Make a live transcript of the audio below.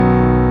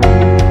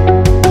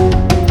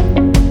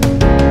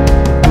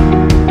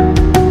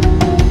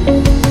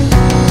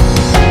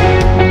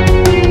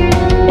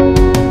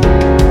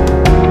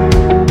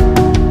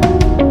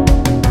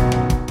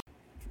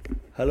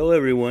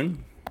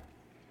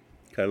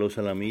Carlos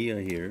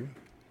Alamilla here,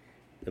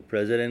 the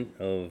president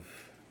of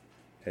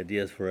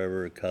Ideas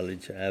Forever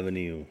College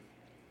Avenue.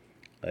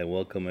 I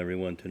welcome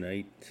everyone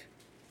tonight.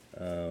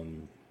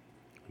 Um,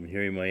 I'm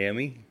here in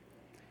Miami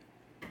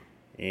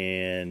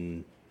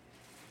and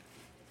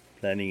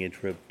planning a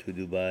trip to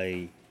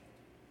Dubai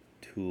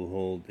to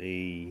hold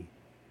a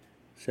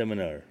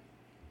seminar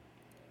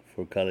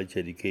for college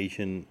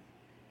education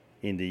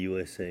in the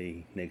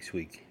USA next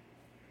week.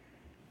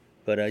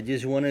 But I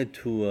just wanted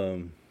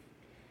to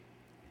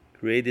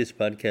create this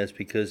podcast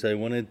because I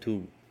wanted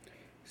to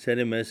send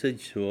a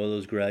message to all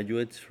those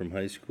graduates from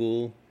high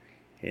school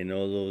and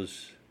all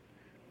those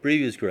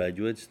previous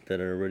graduates that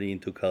are already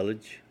into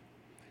college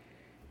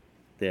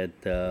that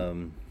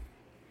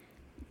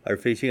are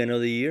facing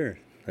another year,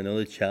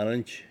 another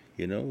challenge,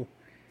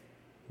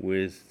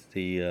 with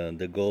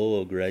the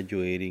goal of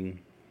graduating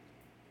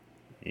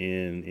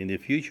in the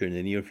future, in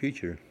the near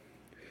future.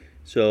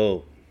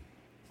 So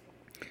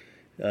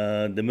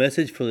the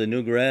message for the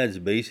new grads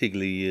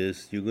basically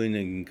is you're going to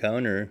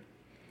encounter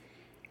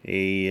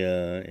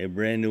a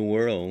brand new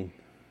world,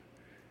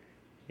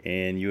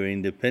 and you're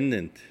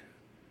independent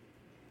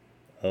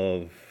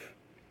of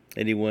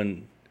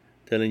anyone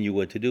telling you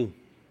what to do.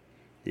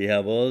 You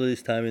have all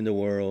this time in the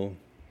world.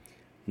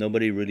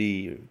 Nobody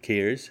really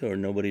cares, or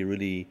nobody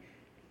really,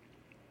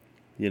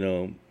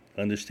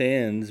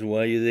 understands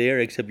why you're there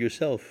except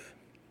yourself.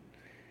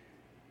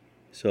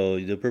 So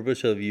the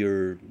purpose of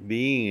your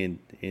being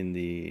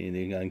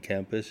in on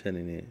campus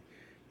and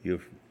your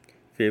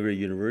favorite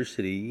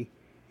university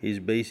is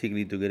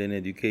basically to get an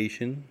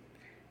education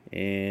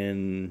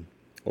and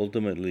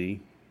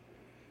ultimately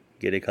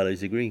get a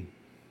college degree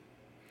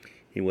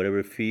in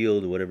whatever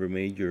field, whatever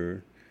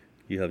major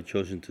you have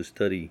chosen to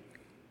study.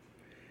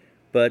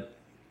 But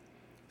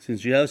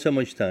since you have so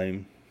much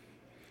time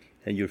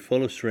and you're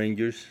full of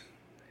strangers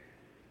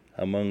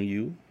among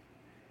you,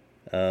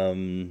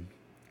 I'm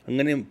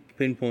going to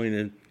pinpoint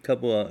a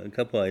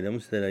couple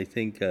items that I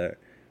think are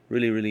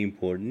really really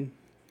important.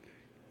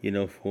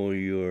 For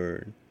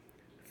your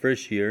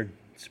first year,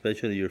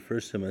 especially your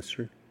first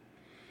semester.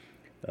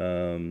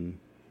 Um,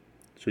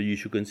 so you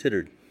should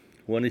consider.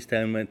 One is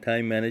time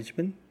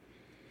management.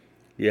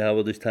 You have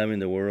all this time in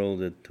the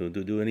world to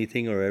do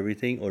anything or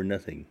everything or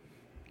nothing.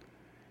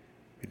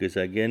 Because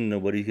again,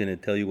 nobody's going to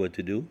tell you what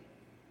to do.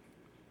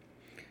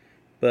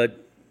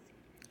 But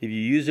if you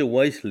use it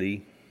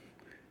wisely,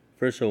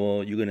 first of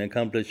all, you're going to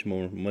accomplish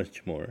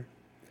much more.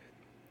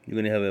 You're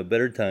going to have a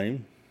better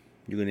time.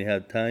 You're going to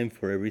have time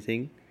for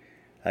everything,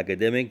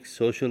 academic,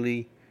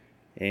 socially,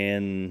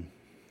 and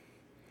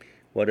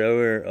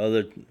whatever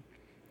other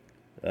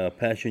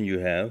passion you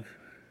have,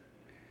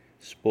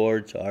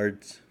 sports,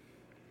 arts.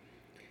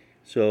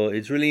 So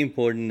it's really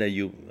important that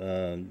you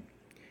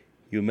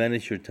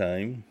manage your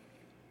time.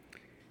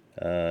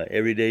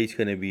 Every day is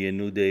going to be a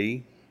new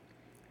day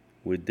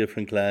with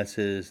different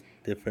classes,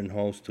 different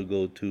halls to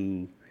go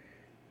to,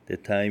 the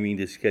timing,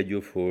 the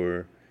schedule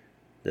for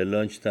the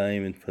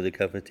lunchtime and for the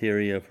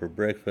cafeteria, for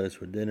breakfast,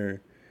 for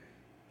dinner.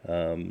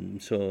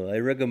 So I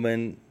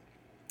recommend,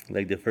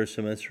 like the first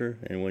semester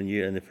and 1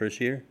 year and the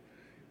first year,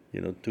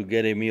 to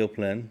get a meal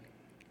plan,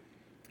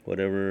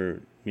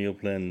 whatever meal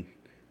plan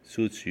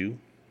suits you,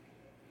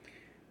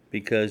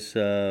 because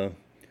you're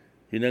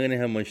not going to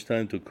have much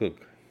time to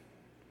cook,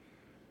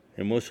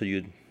 and most of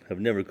you have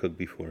never cooked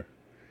before.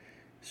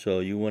 So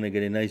you want to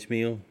get a nice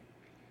meal,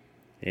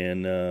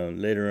 and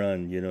later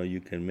on, you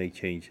can make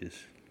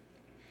changes.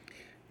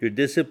 Your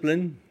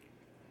discipline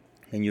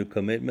and your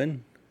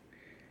commitment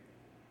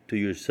to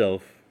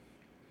yourself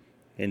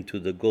and to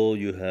the goal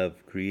you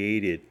have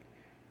created,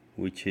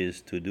 which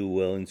is to do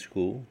well in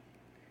school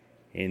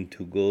and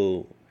to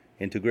go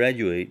and to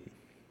graduate,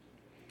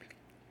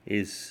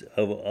 is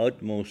of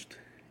utmost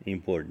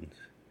importance.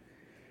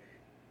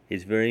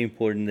 It's very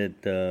important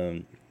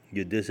that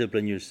you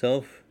discipline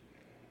yourself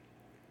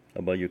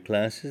about your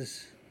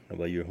classes,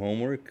 about your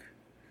homework,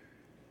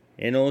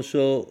 and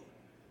also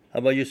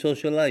about your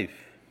social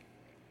life.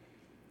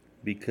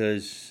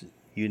 Because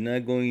you're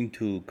not going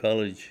to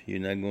college, you're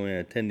not going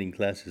attending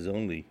classes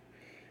only.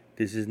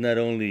 This is not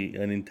only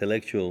an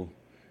intellectual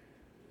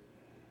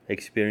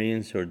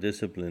experience or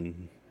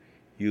discipline.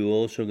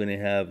 You're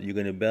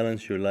going to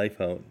balance your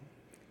life out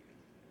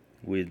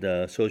with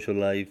social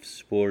life,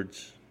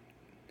 sports,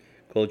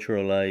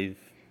 cultural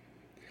life,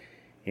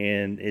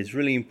 and it's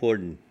really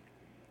important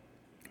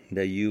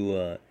that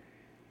you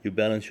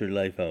balance your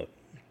life out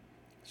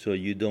so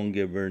you don't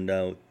get burned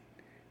out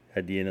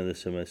at the end of the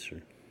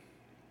semester.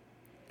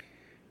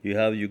 You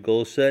have your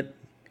goal set.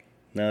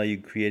 Now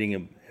you're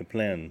creating a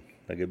plan.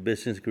 Like a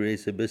business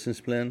creates a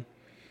business plan,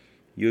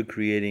 you're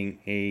creating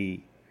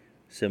a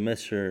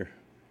semester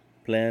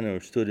plan or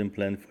student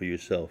plan for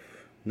yourself.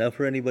 Not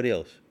for anybody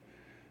else,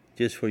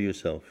 just for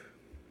yourself.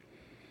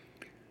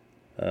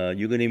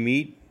 You're going to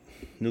meet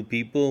new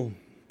people.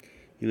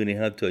 You're going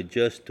to have to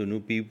adjust to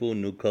new people,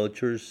 new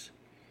cultures,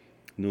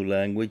 new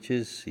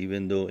languages,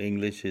 even though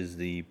English is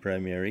the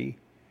primary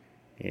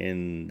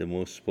and the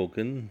most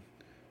spoken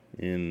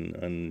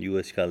on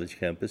U.S. college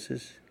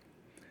campuses.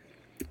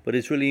 But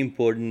it's really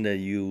important that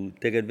you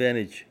take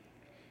advantage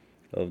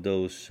of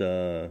those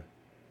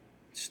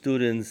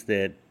students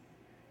that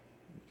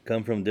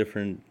come from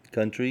different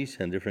countries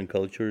and different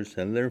cultures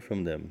and learn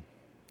from them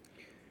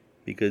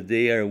because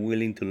they are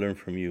willing to learn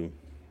from you.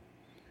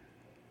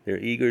 They're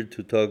eager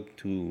to talk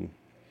to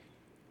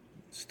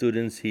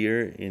students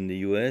here in the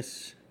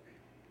US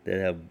that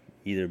have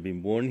either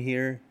been born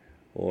here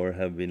or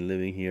have been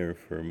living here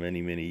for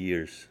many, many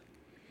years.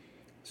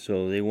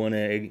 So they want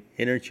to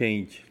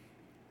interchange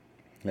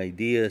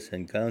ideas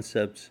and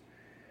concepts,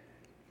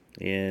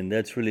 and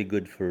that's really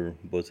good for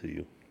both of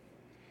you.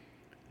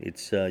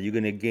 It's you're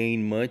gonna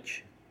gain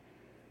much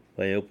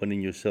by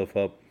opening yourself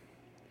up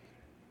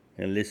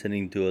and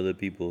listening to other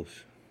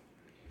people's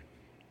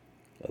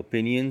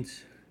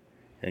opinions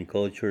and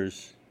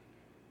cultures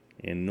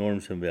and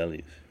norms and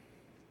values.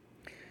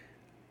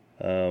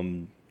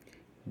 Um,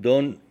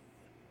 don't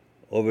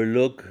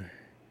overlook,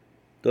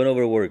 don't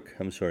overwork.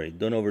 I'm sorry,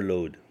 don't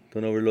overload.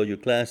 Don't overload your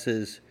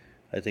classes.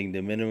 I think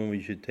the minimum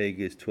you should take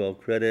is 12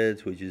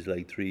 credits, which is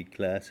like 3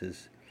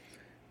 classes.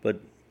 But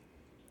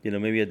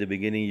maybe at the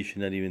beginning you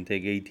should not even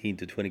take 18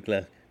 to 20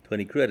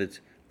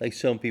 credits, like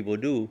some people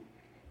do.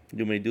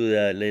 You may do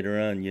that later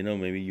on.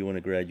 Maybe you want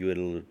to graduate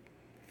a little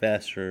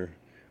faster,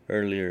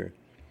 earlier.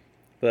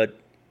 But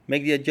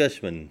make the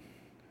adjustment.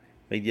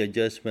 Make the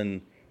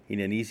adjustment in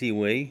an easy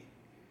way.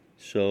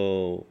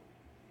 So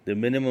the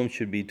minimum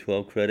should be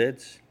 12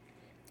 credits.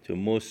 So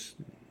most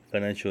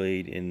financial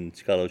aid and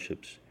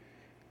scholarships,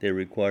 they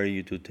require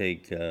you to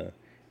take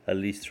at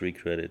least 3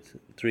 credits,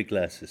 3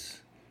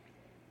 classes,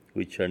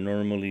 which are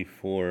normally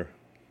 4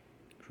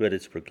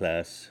 credits per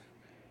class.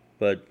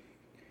 But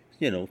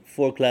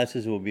 4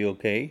 classes will be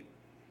okay.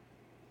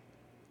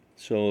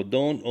 So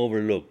don't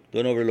overload.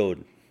 Don't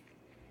overload,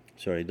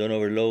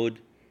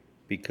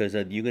 because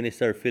you're going to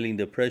start feeling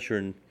the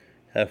pressure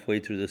halfway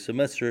through the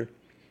semester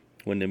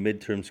when the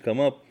midterms come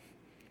up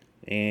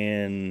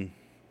and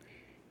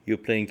you're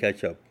playing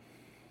catch up.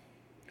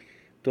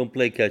 Don't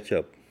play catch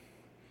up.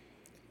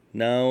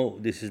 Now,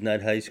 this is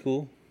not high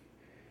school.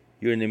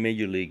 You're in the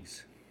major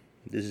leagues.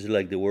 This is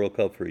like the World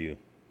Cup for you,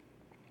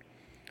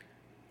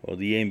 or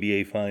the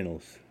NBA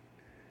Finals.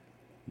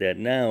 That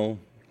now,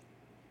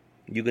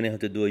 you're going to have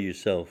to do it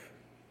yourself.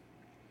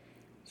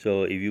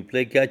 So if you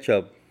play catch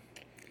up,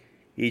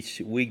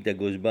 each week that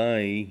goes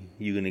by,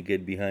 you're going to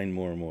get behind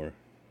more and more.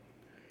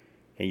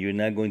 And you're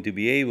not going to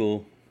be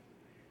able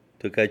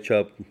to catch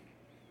up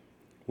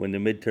when the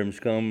midterms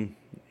come,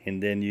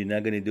 and then you're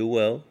not going to do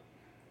well,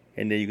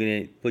 and then you're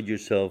going to put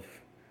yourself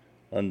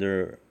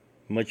under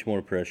much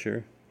more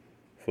pressure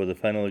for the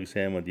final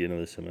exam at the end of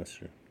the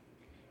semester.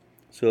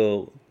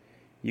 So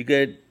you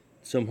get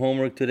some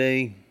homework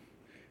today,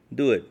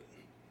 do it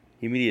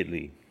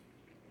immediately.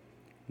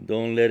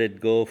 Don't let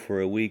it go for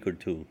a week or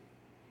two.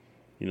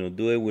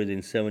 Do it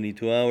within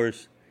 72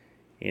 hours,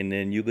 and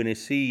then you're going to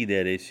see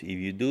that if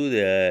you do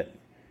that,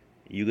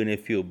 you're going to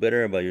feel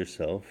better about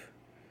yourself,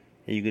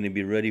 and you're going to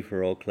be ready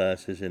for all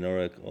classes and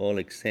all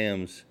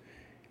exams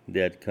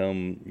that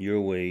come your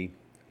way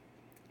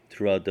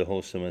throughout the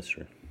whole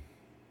semester.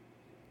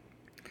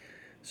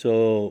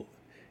 So,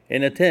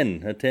 and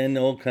attend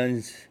all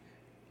kinds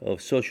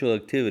of social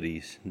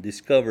activities.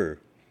 Discover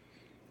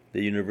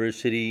the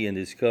university and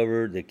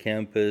discover the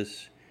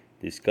campus,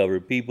 discover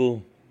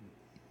people.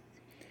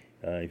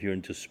 If you're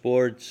into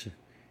sports,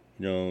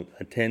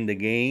 attend the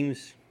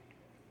games.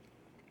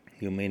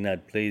 You may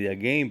not play the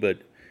game,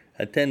 but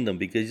attend them,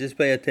 because just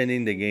by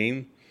attending the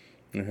game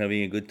and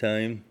having a good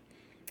time,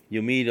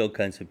 you meet all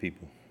kinds of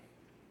people.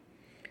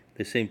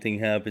 The same thing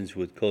happens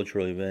with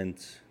cultural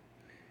events,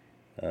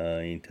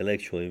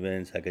 intellectual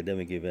events,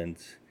 academic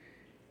events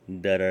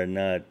that are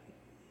not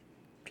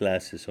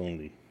classes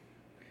only.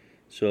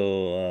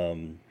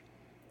 So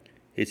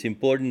it's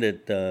important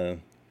that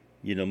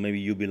maybe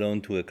you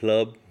belong to a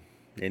club,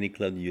 any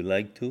club you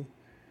like to.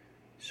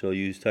 So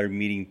you start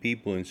meeting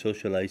people and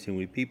socializing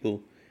with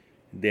people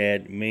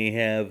that may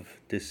have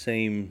the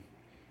same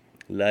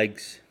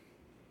likes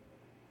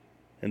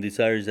and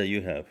desires that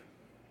you have.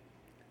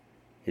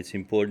 It's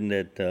important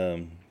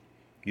that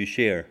you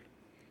share,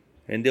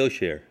 and they'll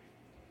share.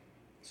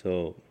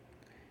 So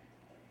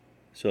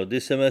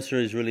this semester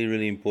is really,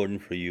 really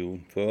important for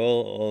you. For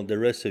all the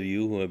rest of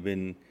you who have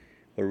been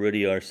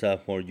already our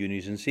sophomore,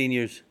 juniors, and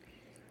seniors,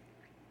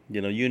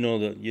 you know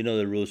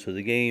the rules of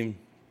the game.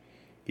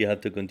 You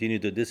have to continue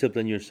to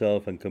discipline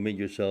yourself and commit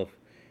yourself,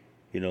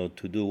 to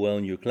do well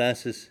in your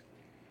classes.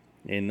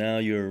 And now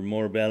you're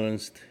more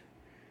balanced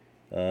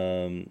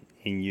in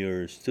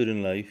your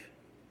student life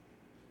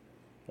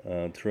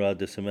throughout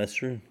the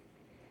semester.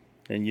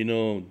 And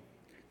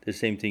the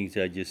same things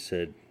I just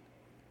said.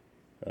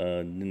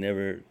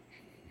 Never,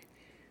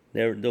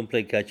 don't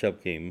play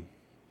catch-up game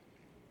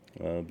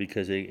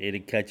because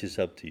it catches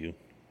up to you.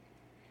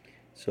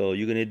 So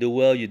you're gonna do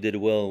well. You did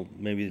well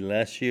maybe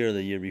last year or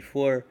the year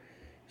before.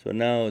 So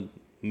now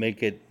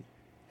make it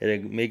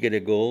a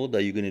goal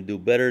that you're gonna do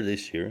better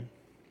this year,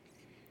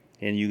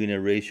 and you're gonna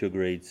raise your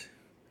grades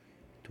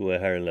to a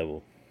higher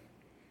level.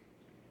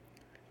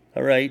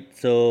 All right,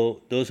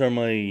 so those are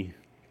my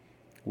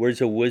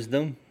words of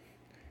wisdom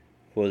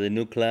for the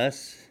new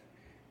class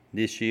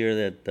this year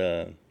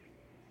that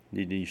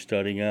you're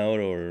starting out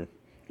or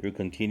you're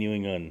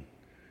continuing on.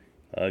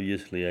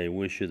 Obviously, I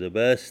wish you the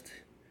best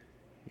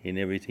in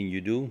everything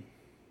you do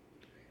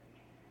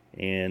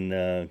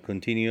and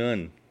continue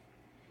on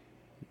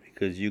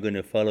because you're going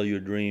to follow your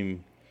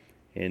dream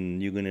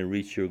and you're going to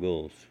reach your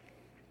goals.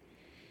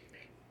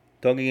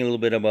 Talking a little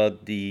bit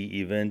about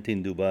the event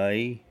in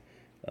Dubai,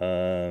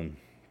 um,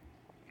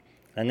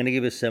 I'm going to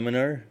give a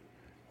seminar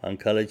on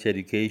college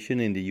education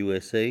in the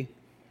USA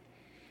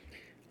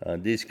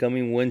this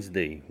coming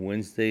Wednesday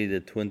the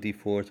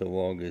 24th of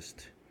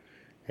August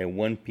at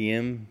 1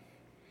 p.m.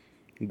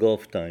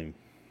 Gulf time.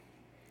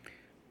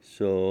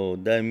 So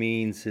that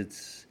means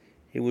it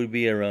would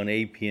be around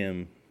 8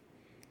 p.m.,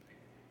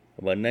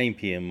 about 9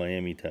 p.m.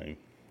 Miami time,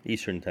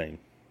 Eastern time.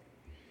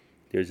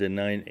 There's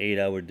a 8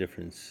 hour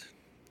difference.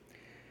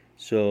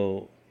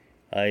 So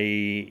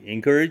I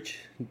encourage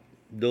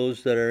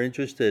those that are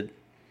interested,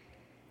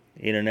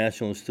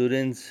 international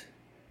students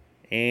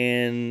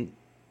and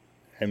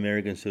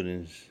American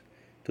students,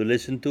 to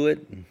listen to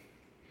it.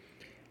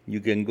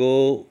 You can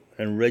go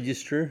and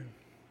register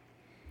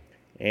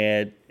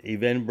at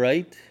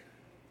Eventbrite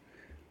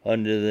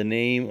under the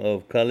name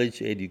of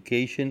College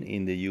Education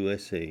in the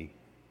USA.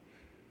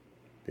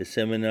 The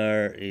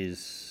seminar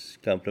is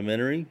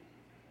complimentary,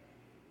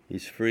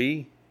 is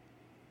free,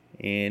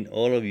 and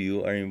all of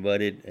you are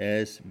invited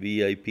as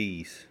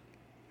VIPs.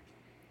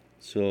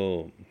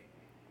 So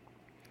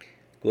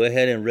go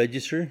ahead and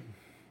register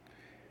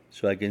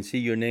so I can see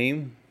your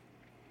name.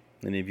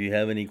 And if you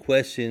have any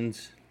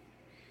questions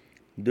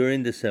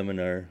during the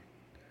seminar,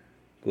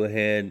 go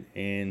ahead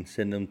and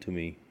send them to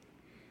me.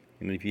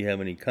 And if you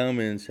have any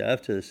comments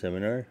after the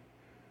seminar,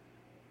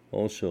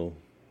 also,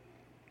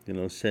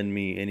 send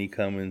me any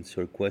comments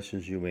or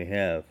questions you may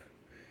have.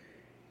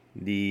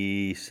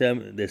 The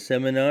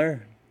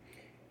seminar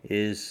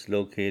is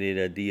located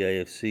at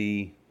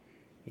DIFC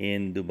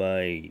in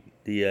Dubai.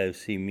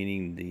 DIFC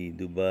meaning the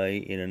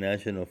Dubai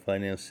International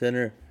Finance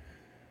Center,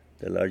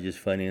 the largest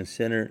finance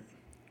center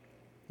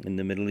in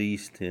the Middle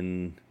East,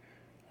 and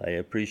I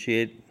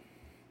appreciate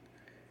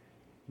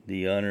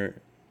the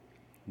honor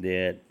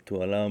that to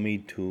allow me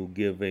to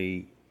give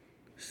a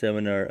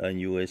seminar on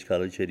U.S.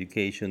 college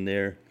education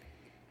there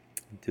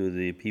to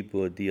the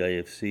people at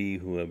DIFC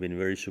who have been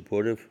very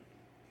supportive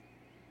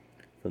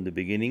from the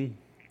beginning.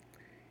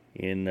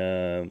 And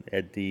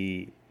at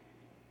the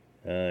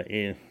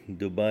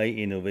Dubai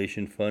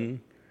Innovation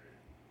Fund,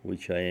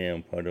 which I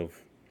am part of,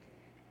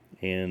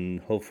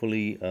 and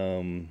hopefully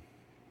there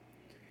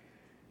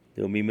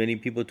will be many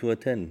people to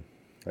attend.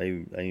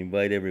 I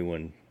invite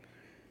everyone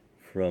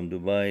from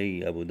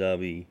Dubai, Abu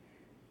Dhabi,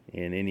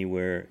 and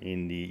anywhere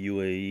in the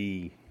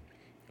UAE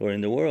or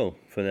in the world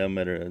for that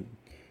matter,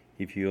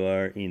 if you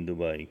are in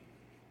Dubai.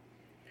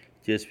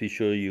 Just be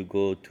sure you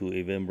go to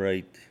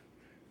Eventbrite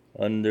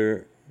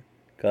under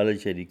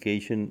College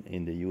Education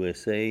in the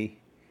USA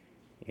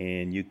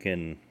and you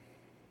can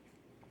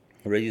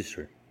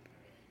register.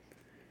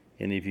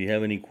 And if you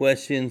have any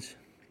questions,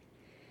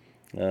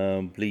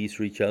 please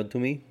reach out to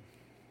me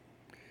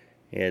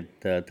at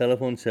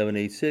telephone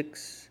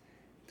 786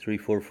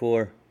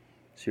 344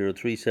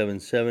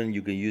 0377.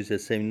 You can use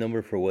that same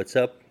number for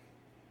WhatsApp,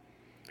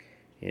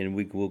 and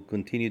we will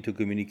continue to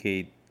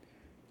communicate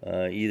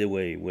either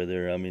way,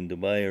 whether I'm in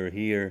Dubai or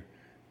here.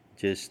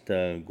 Just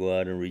go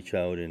out and reach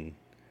out, and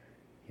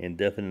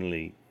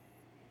definitely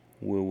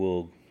we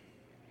will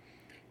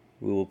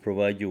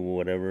provide you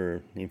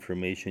whatever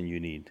information you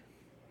need.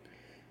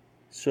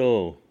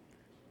 So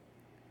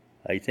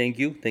I thank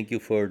you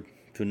for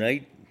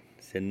tonight.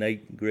 It's a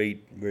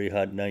great, very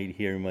hot night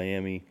here in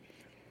Miami,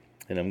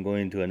 and I'm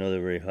going to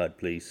another very hot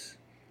place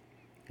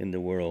in the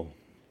world,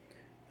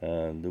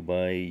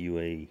 Dubai,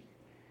 UAE.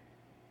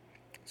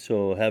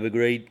 So have a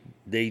great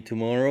day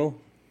tomorrow,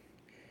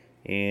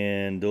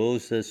 and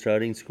those that are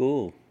starting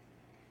school,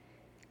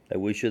 I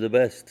wish you the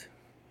best.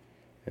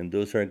 And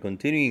those that are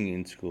continuing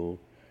in school,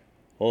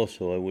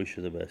 also I wish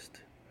you the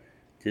best.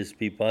 Just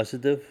be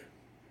positive,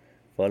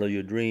 follow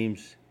your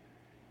dreams,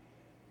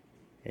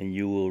 and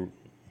you will,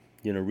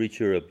 reach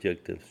your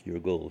objectives, your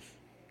goals.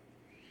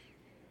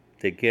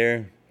 Take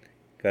care.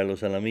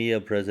 Carlos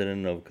Alamilla,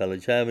 President of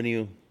College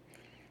Avenue.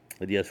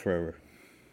 Adios forever.